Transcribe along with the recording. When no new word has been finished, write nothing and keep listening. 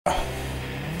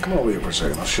Come over here for a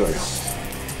second, I'll show you.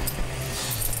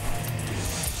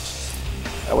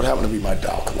 That would happen to be my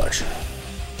doll collection.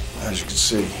 As you can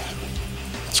see,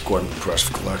 it's quite an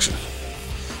impressive collection.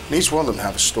 And each one of them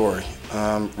have a story.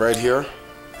 Right here,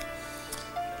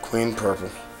 Queen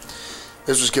Purple.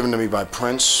 This was given to me by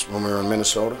Prince when we were in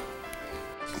Minnesota.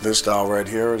 This doll right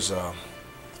here is an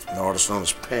artist known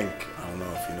as Pink. I don't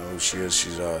know if you know who she is.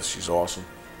 She's awesome.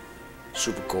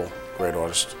 Super cool, great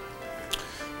artist.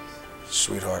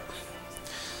 Sweetheart.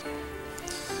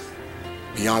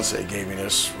 Beyonce gave me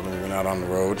this when we went out on the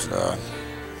road.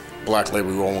 Black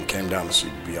Label, we all came down to see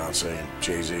Beyonce and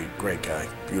Jay-Z. Great guy,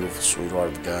 beautiful sweetheart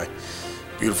of a guy,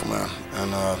 beautiful man.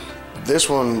 And this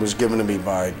one was given to me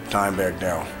by Dimebag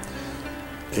Darrell.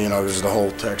 You know, this is the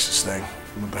whole Texas thing,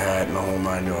 with the hat and the whole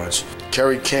 9 yards.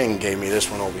 Kerry King gave me this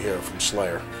one over here from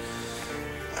Slayer.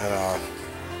 And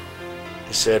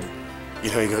he said,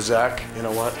 you know, he goes, Zakk, you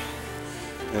know what?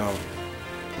 You know,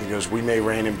 he goes, we may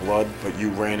reign in blood, but you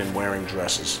reign in wearing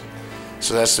dresses.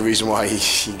 So that's the reason why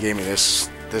he gave me this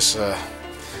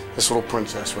little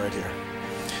princess right here.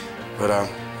 But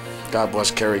God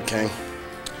bless Kerry King.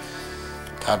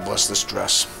 God bless this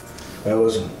dress. Hey,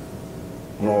 listen,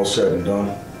 when all's said and done,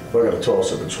 if I got to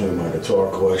toss it between my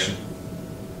guitar collection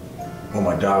or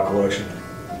my doll collection,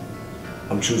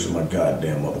 I'm choosing my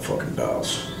goddamn motherfucking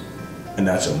dolls. And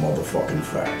that's a motherfucking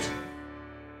fact.